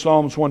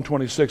Psalms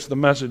 126, the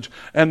message,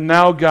 and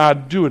now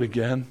God, do it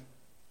again.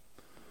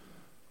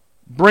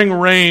 Bring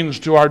rains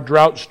to our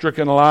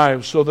drought-stricken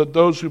lives so that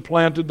those who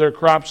planted their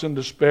crops in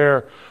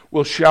despair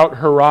will shout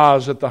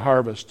hurrahs at the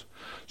harvest.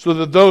 So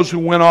that those who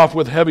went off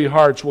with heavy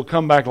hearts will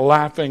come back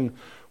laughing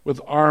with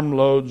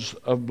armloads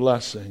of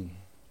blessing.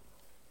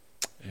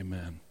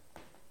 Amen.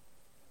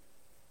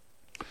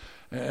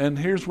 And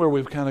here's where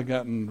we've kind of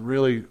gotten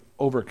really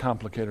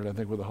overcomplicated, I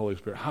think, with the Holy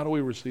Spirit. How do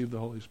we receive the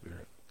Holy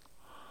Spirit?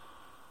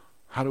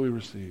 How do we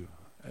receive?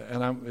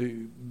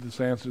 And this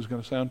answer is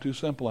going to sound too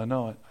simple. I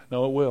know it. I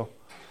know it will.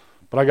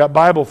 But I got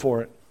Bible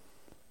for it.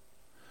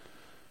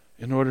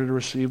 In order to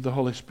receive the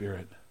Holy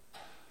Spirit,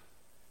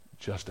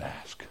 just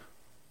ask.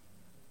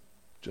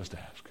 Just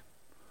ask.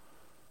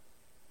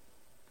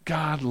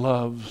 God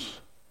loves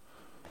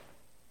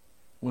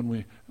when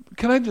we...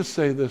 Can I just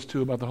say this,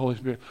 too, about the Holy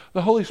Spirit?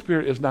 The Holy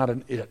Spirit is not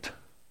an it.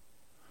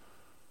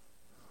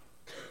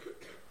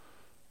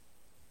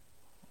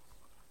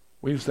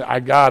 We used to say, I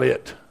got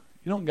it.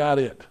 You don't got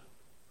it.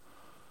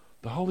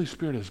 The Holy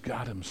Spirit is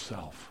God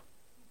himself.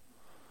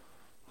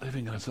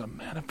 Living in us. It's a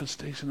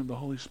manifestation of the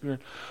Holy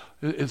Spirit.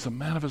 It's a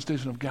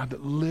manifestation of God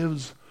that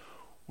lives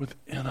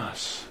within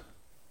us.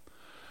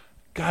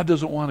 God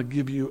doesn't want to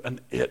give you an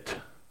it.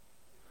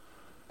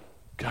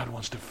 God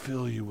wants to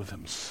fill you with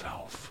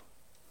himself.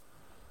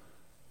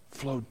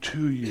 Flow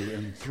to you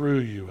and through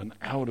you and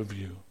out of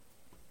you.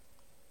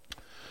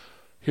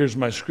 Here's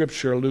my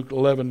scripture, Luke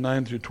 11,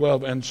 9 through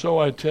 12. And so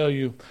I tell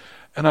you,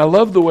 and I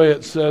love the way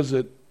it says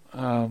it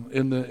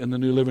in the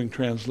New Living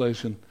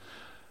Translation.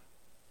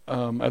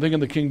 I think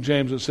in the King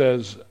James it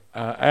says,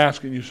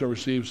 ask and you shall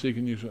receive, seek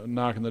and you shall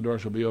knock and the door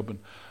shall be open.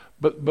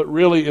 But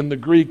really in the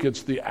Greek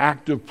it's the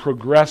active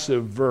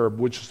progressive verb,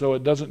 which so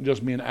it doesn't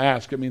just mean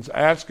ask. It means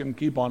ask and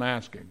keep on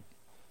asking.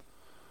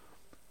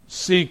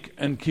 Seek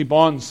and keep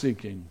on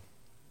seeking.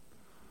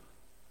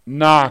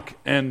 Knock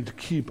and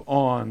keep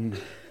on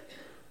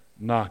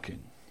knocking.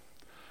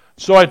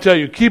 So I tell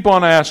you, keep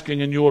on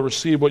asking and you will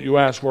receive what you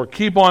ask for.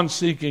 Keep on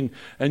seeking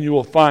and you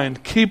will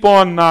find. Keep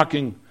on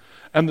knocking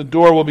and the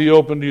door will be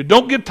open to you.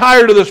 Don't get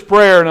tired of this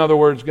prayer, in other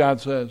words, God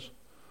says.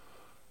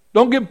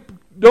 Don't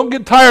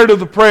get tired of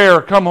the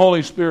prayer, come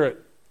Holy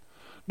Spirit.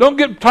 Don't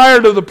get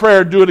tired of the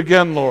prayer, do it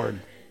again, Lord.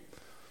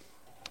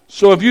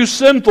 So if you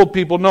sinful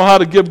people know how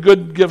to give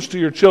good gifts to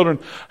your children,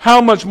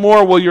 how much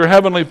more will your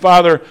heavenly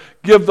Father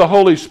give the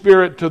Holy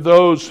Spirit to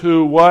those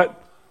who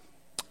what?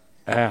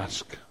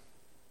 Ask.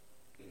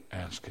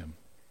 Ask him.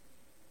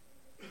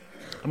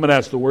 I'm going to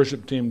ask the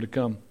worship team to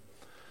come.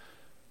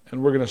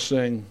 And we're going to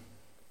sing.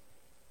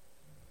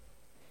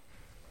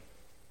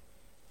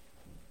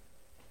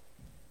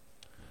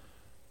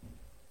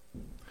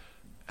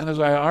 And as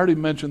I already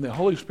mentioned, the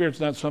Holy Spirit's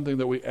not something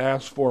that we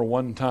ask for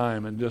one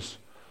time and just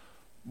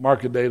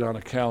mark a date on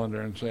a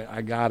calendar and say,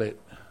 I got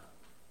it.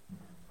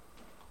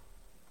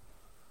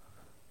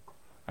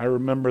 I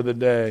remember the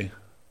day.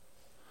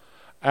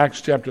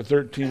 Acts chapter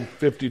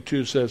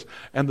 13:52 says,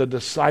 and the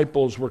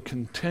disciples were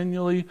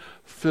continually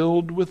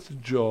filled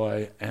with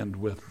joy and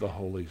with the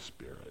Holy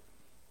Spirit.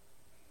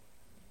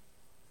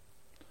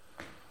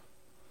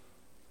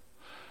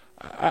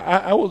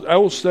 I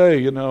will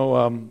say,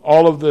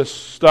 all of this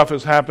stuff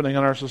is happening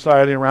in our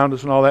society around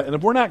us and all that. And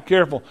if we're not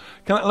careful,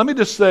 let me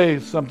just say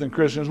something,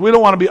 Christians. We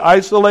don't want to be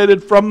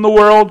isolated from the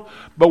world,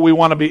 but we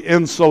want to be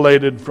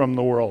insulated from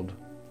the world.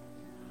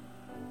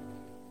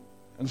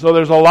 And so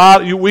there's a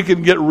lot, we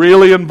can get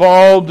really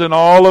involved in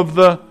all of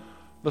the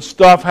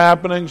stuff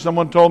happening.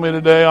 Someone told me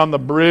today on the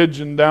bridge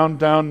in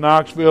downtown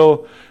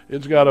Knoxville,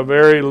 it's got a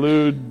very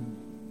lewd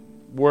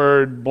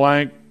word,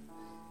 blank,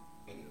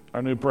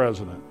 our new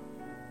president.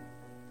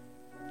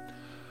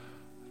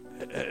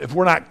 If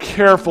we're not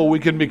careful, we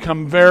can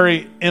become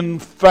very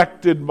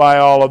infected by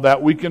all of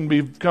that. We can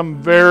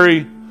become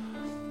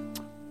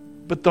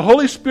but the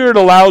Holy Spirit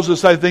allows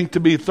us, I think, to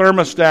be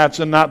thermostats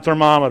and not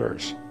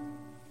thermometers.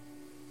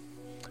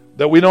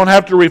 That we don't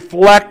have to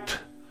reflect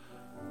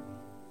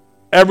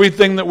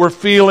everything that we're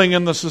feeling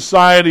in the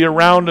society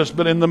around us,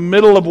 but in the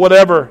middle of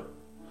whatever,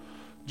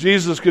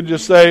 Jesus could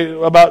just say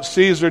about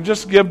Caesar,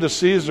 just give to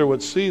Caesar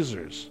what's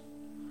Caesar's.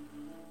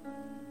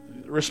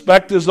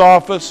 Respect his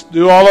office,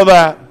 do all of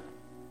that.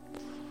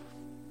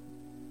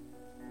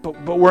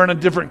 But we're in a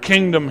different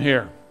kingdom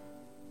here.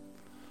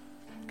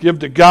 Give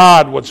to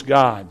God what's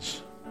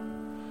God's.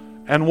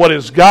 And what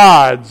is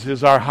God's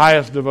is our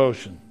highest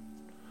devotion.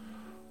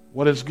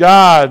 What is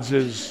God's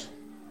is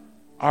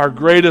our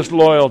greatest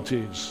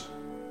loyalties.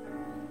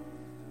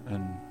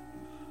 And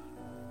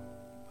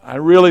I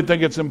really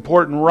think it's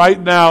important right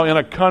now in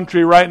a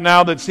country right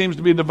now that seems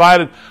to be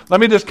divided.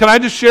 Can I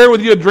just share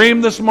with you a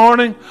dream this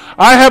morning?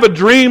 I have a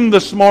dream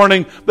this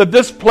morning that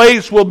this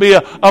place will be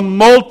a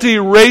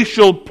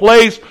multiracial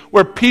place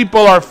where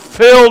people are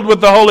filled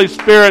with the Holy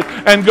Spirit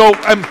and go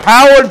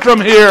empowered from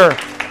here.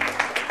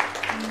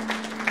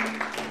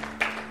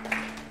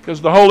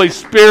 Because the Holy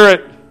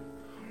Spirit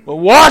will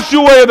wash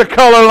away the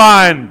color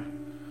line.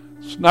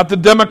 It's not the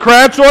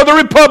Democrats or the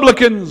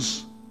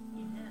Republicans.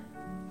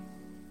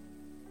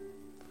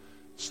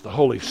 It's the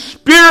Holy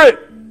Spirit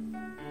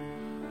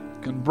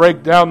can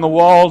break down the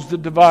walls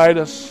that divide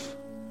us.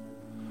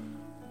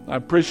 I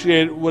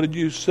appreciate what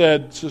you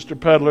said, Sister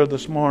Peddler,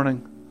 this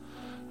morning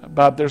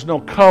about there's no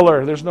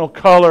color. There's no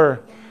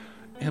color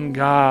in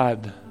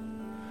God.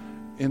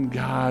 In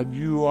God.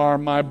 You are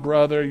my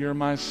brother. You're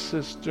my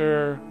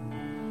sister.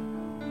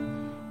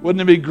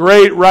 Wouldn't it be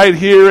great right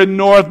here in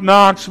North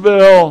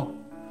Knoxville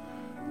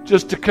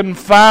just to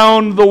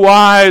confound the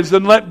wise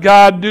and let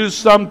God do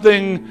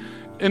something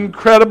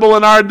incredible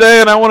in our day?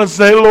 And I want to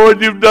say,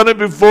 Lord, you've done it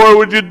before.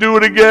 Would you do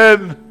it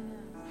again?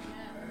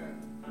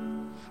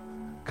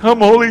 Come,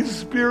 Holy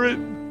Spirit.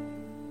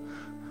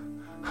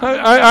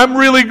 I'm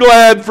really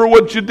glad for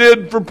what you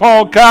did for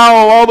Paul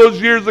Cowell all those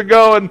years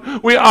ago,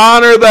 and we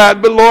honor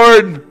that. But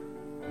Lord,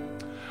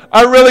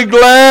 I'm really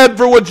glad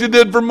for what you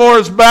did for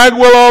Morris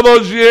Bagwell all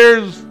those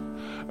years.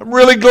 I'm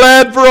really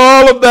glad for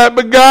all of that.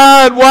 But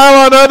God,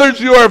 while on others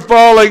you are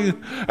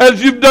falling,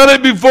 as you've done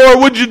it before,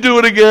 would you do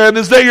it again?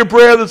 Is that your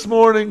prayer this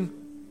morning?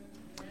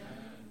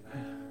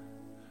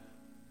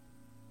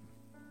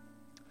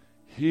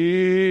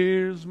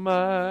 Here's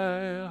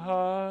my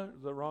heart. Is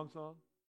that the wrong song?